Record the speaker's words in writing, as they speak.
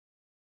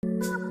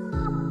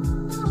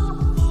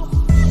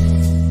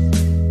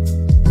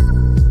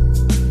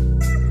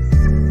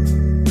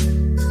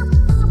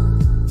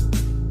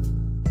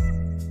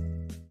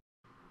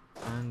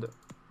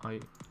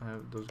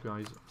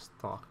guys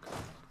stuck?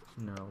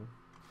 No.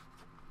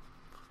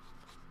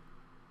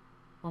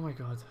 Oh my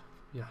god.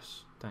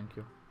 Yes, thank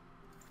you.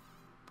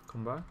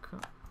 Come back.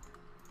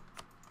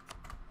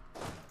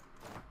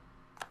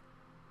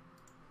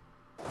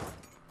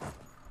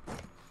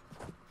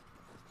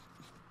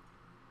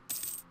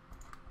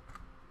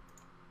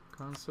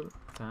 Cancel.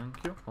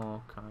 Thank you.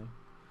 Okay.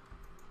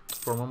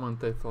 For a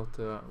moment I thought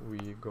we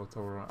got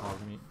our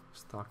army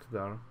stuck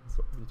there.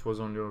 So it was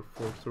only our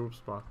 4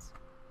 troops, but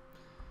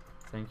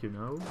thank you,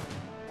 no.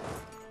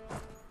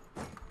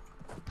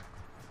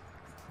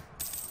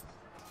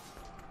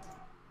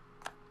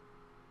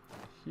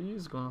 He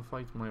is gonna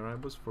fight my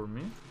rebels for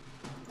me,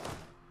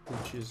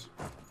 which is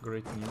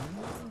great news.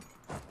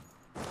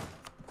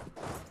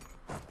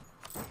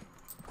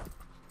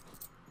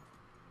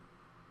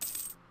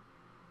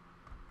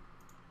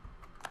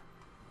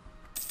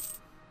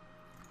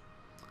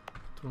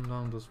 Turn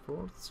down those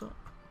forts.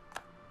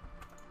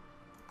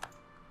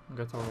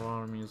 Get our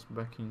armies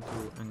back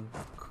into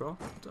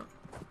Encroft.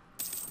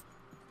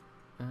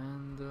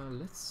 And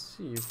let's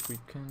see if we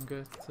can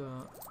get...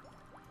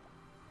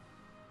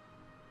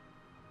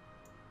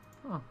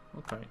 Oh,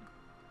 okay.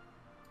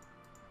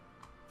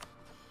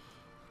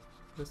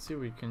 Let's see if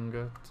we can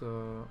get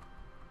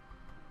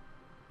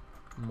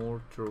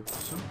more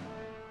troops,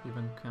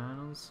 even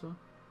cannons. Ooh,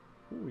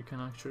 we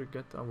can actually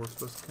get our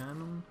first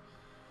cannon.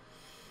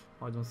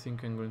 I don't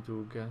think I'm going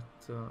to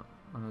get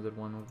another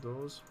one of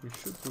those. We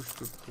should push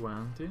to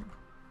 20.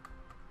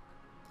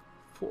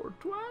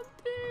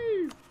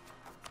 420!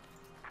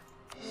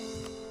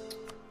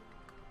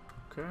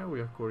 Okay,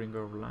 we are coring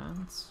our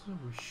lands.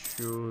 We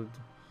should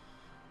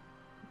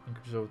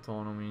increase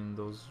autonomy in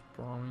those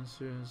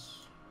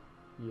provinces.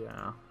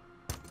 Yeah.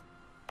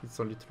 It's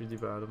only 3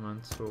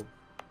 development, so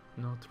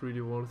not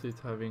really worth it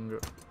having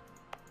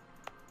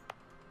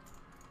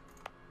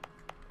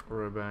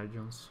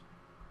rebellions.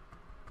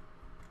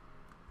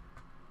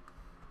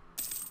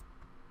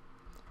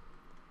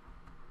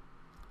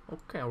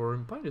 Okay, our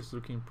empire is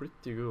looking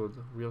pretty good.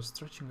 We are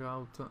stretching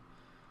out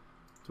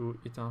to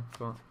eat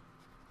up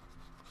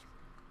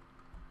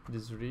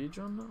this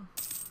region.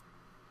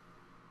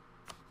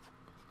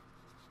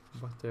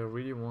 But I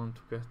really want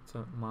to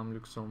get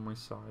Mamluks on my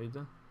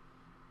side,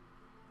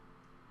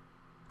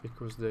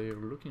 because they are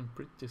looking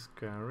pretty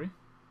scary.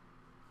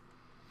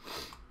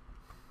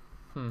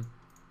 And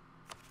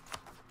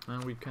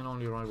we can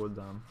only rival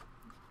them,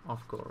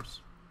 of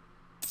course.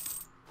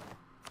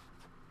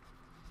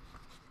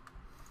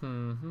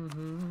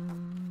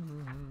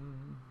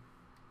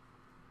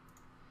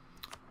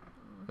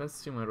 Let's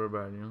see my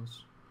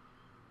rebellions.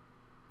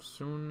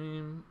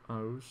 Sunim,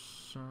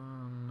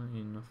 Ausan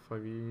in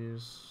 5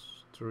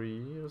 years, 3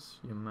 years,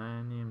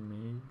 Yemeni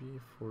maybe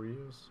 4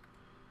 years,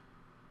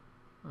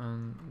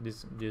 and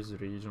this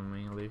region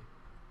mainly.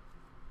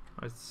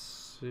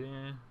 Let's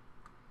see.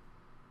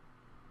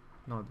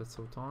 No, that's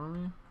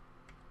autonomy.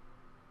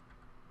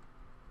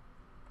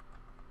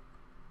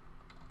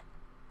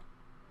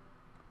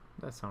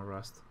 That's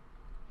unrest.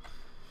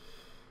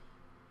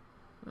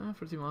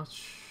 Pretty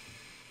much.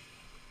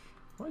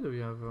 Why do we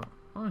have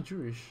oh,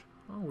 Jewish?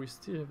 Oh, we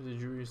still have the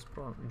Jewish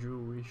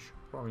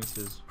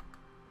provinces.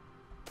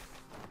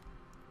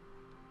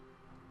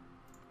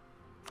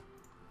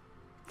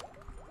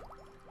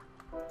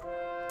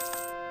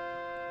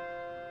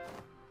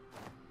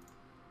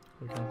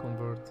 We can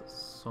convert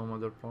some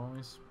other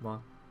province,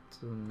 but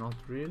not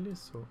really,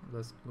 so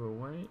let's go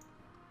away.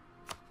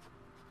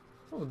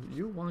 Oh,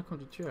 you want to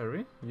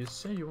condottieri? You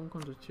say you want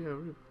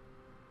condottieri?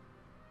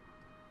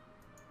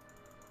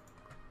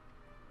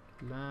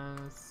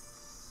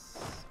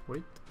 Let's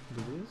wait,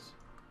 do this.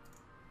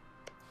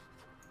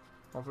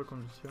 Offer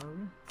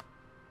condottieri.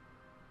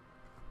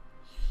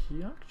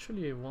 He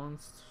actually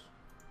wants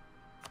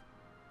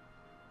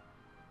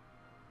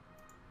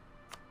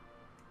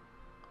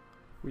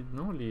with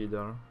no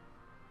leader,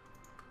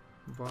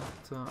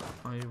 but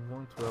I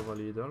want to have a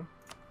leader.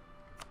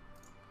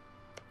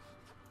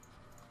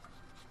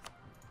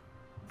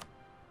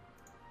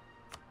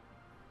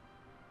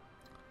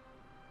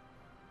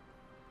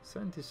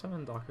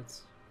 $77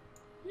 ducats.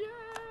 Yeah,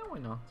 why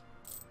not?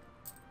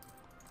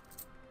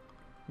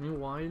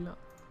 Meanwhile,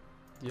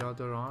 the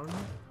other army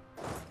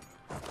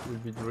will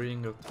be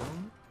drilling a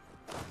ton.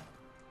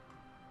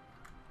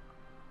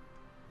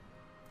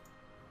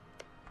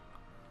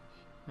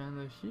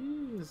 And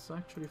he is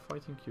actually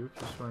fighting QQ,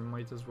 so I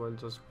might as well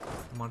just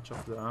march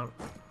up there and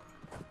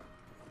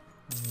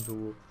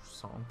do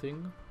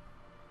something.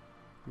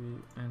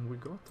 We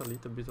got a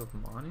little bit of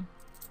money.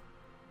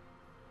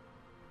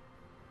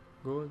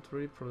 Gold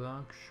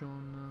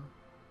reproduction.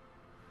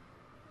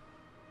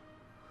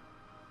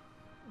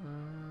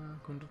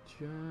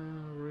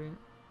 Condottieri.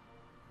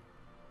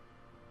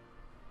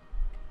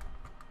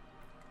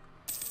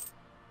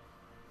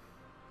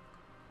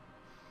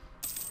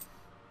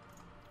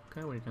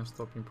 Okay, we can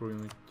stop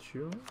improving with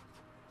you.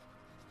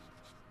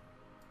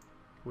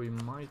 We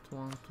might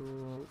want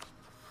to...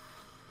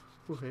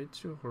 Who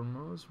hates you?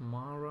 Hormuz,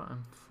 Mara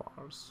and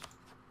Fars.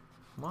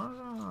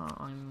 Mara,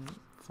 I'm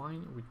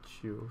fine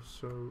with you,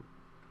 so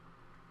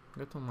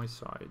get on my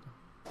side.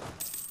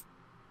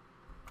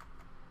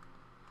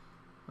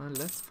 And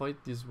let's fight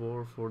this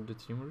war for the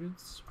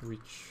Timurids,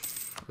 which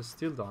are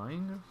still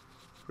dying.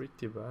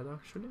 Pretty bad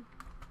actually.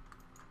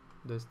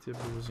 They're still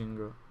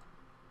losing.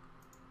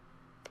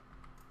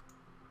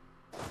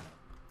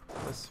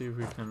 Let's see if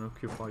we can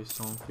occupy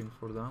something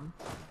for them.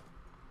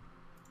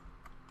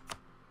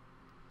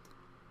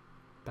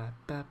 Ba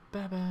ba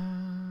ba ba.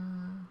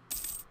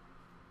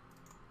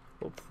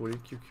 Hopefully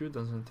QQ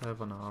doesn't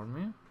have an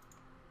army.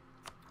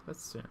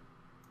 Let's see.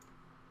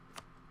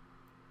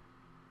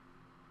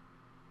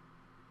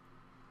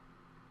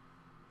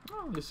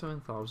 Oh, only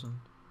 7,000.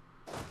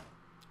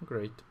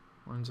 Great.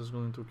 I'm just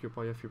going to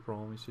occupy a few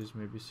provinces,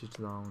 maybe siege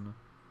down.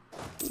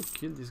 Ooh,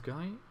 kill this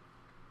guy.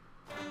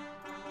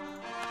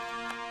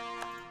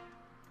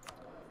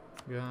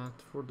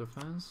 Get for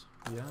defense.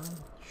 Yeah,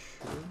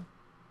 sure.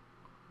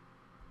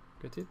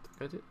 Get it,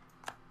 get it.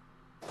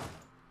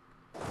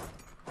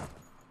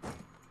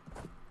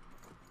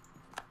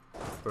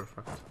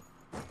 Perfect.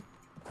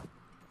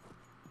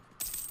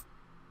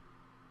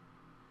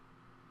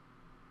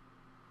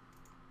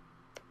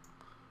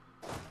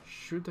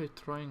 Should I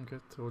try and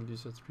get all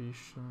this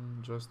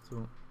attrition just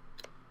to...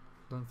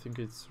 Don't think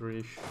it's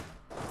really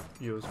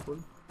useful.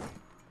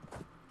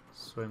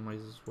 So I might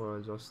as well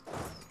just...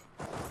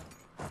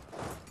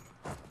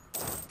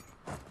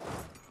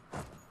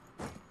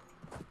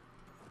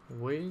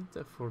 wait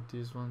for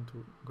this one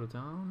to go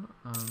down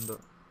and...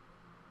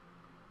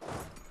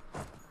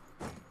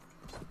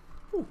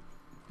 Ooh,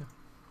 yeah.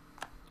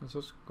 I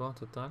just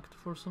got attacked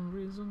for some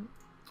reason.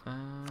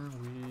 And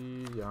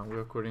we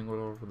are clearing all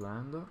over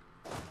land.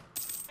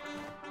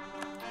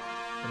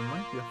 There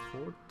might be a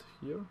fort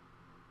here.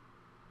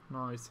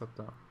 No, it's up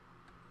there.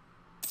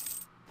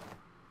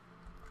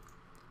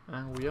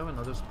 And we have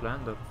another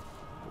splendor.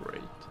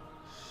 Great.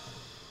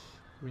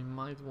 We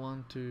might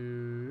want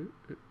to...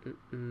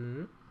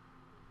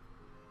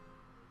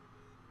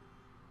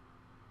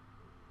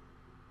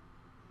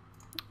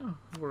 Oh,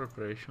 war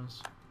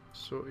operations.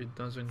 So it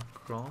doesn't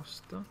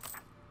cost.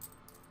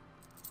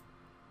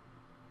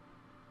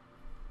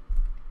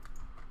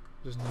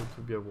 Just need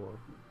to be a war.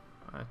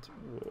 At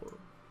war.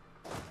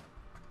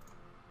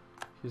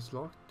 He's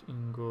locked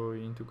in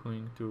going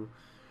to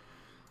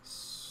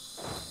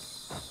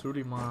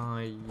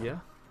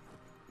Surimaya.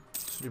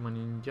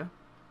 Surimaninja.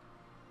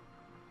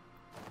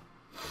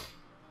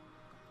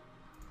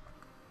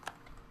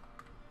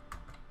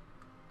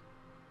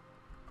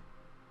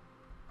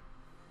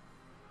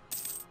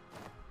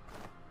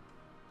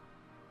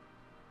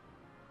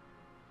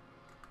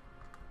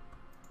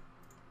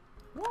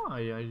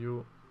 Why are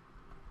you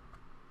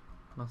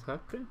not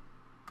happy?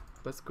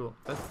 Let's go.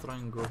 Let's try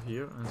and go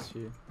here and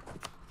see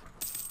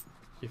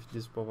if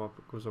this pop-up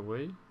goes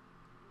away.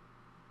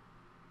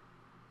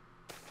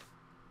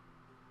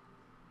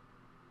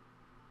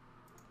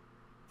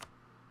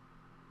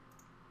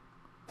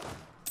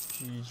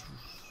 Jesus.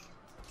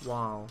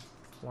 Wow.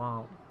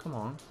 Wow. Come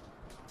on.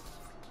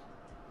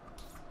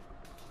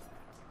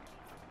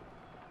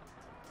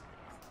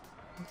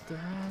 What the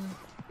hell?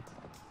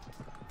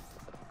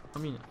 I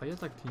mean, I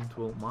attacked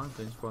into all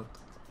mountains, but...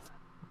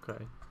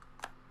 Okay.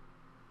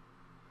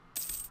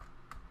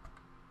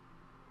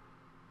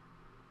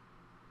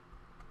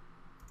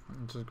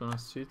 I'm just gonna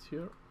sit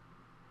here.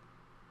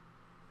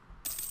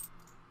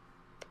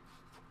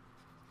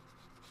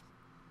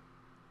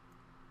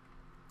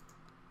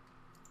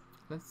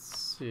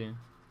 Let's see.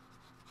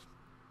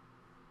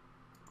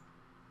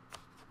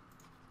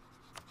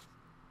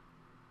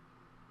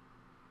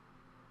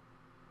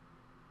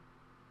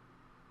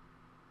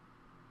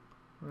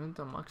 Rent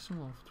a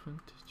maximum of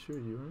 22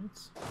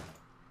 units.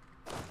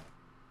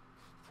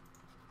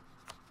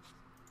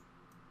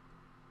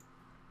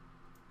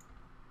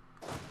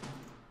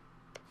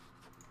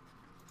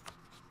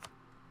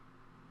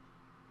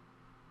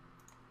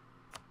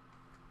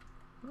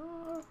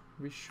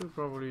 We should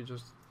probably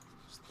just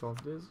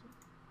stop this.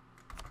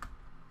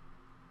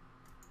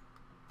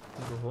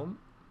 Go home.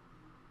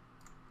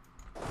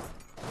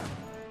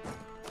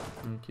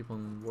 And keep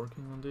on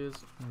working on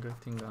this. I'm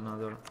getting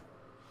another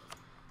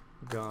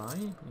guy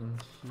in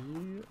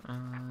here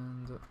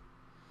and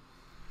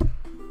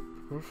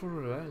war for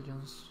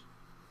rebellions.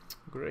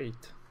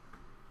 Great.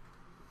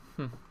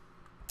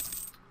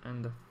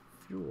 And a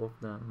few of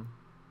them.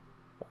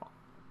 Wow.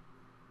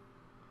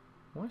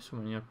 Why so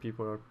many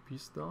people are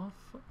pissed off?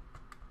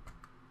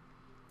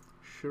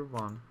 Sure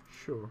one,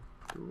 sure.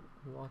 Do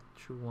what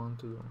you want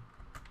to do.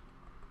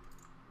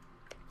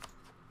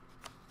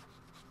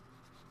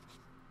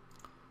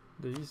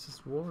 The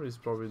easiest war is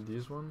probably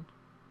this one.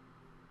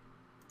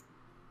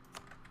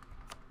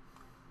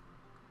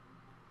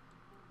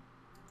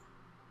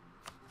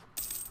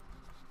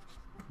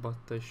 But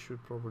I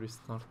should probably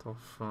start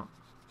off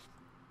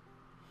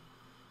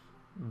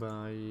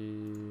by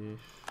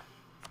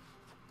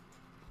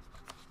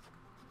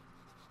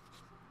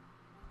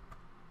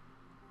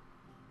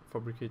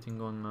fabricating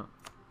on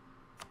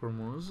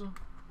Hormuz.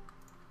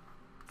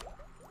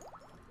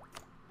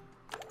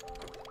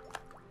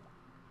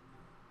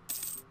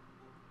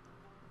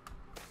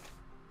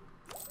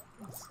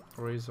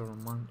 raise our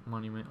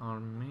our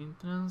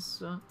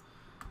maintenance,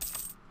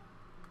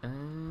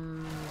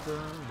 and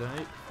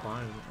they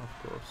fired, of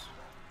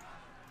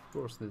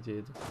course they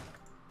did.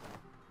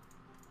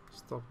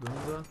 Stop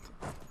doing that.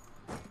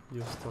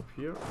 You stop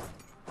here.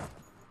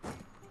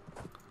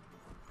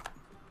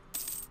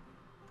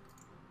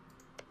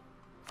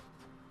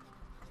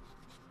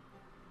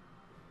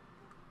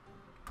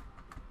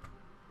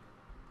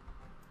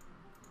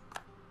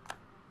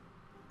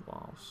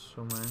 Wow,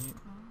 so many.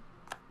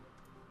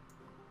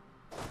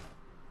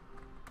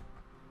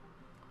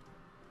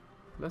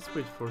 Let's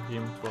wait for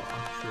him to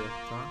actually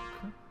attack.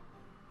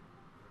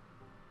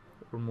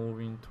 We're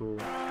moving into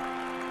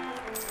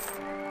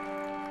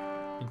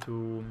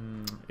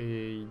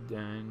a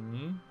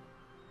Danny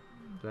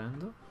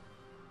land.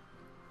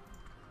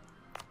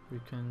 We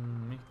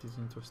can make this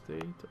into a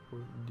state, or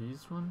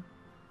this one.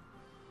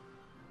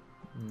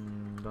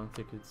 Don't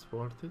think it's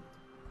worth it.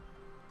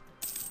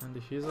 And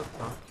he's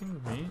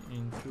attacking me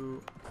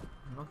into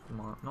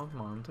not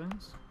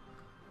mountains.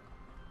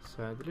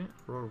 Sadly,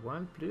 roll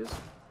well, please.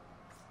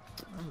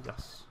 And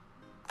yes,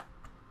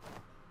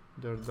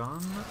 they're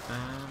done,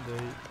 and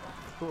they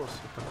of course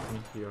attack me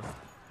here.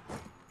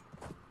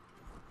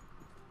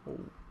 Oh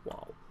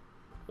wow,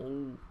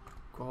 oh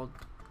god,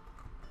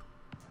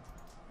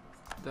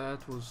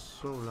 that was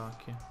so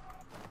lucky.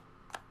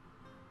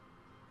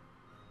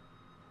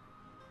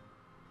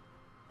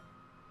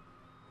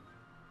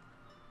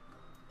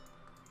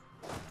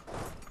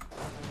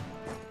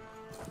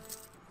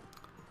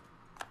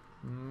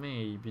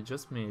 Maybe,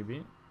 just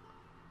maybe,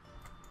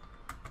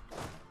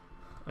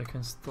 I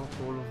can stop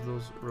all of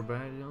those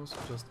rebellions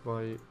just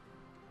by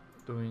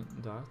doing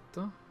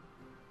that.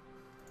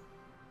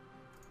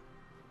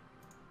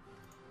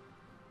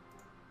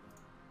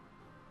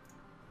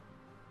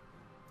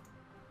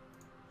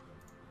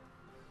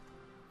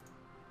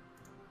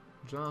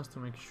 Just to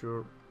make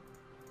sure.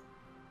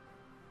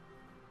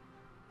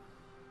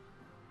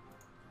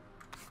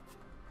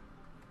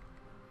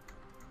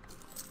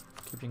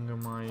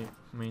 Keeping my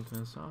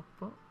maintenance up.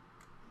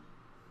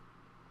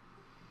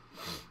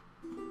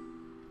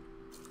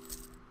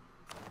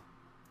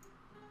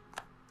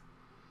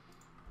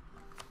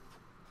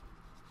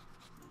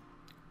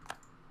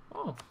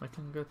 Oh, I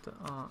can get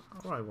a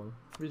rival.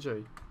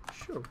 Vijay.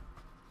 Sure.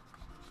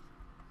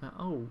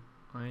 Oh,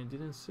 I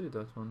didn't see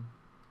that one.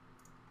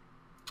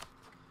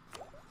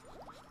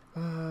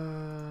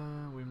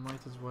 We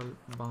might as well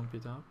bump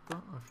it up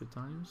a few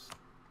times.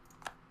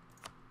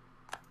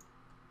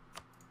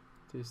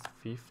 Taste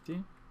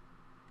 50.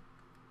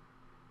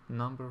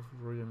 Number of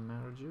royal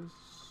marriages.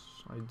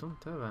 I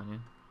don't have any,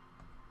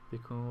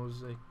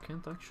 because I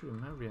can't actually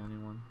marry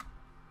anyone.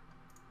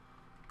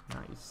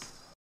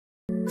 Nice.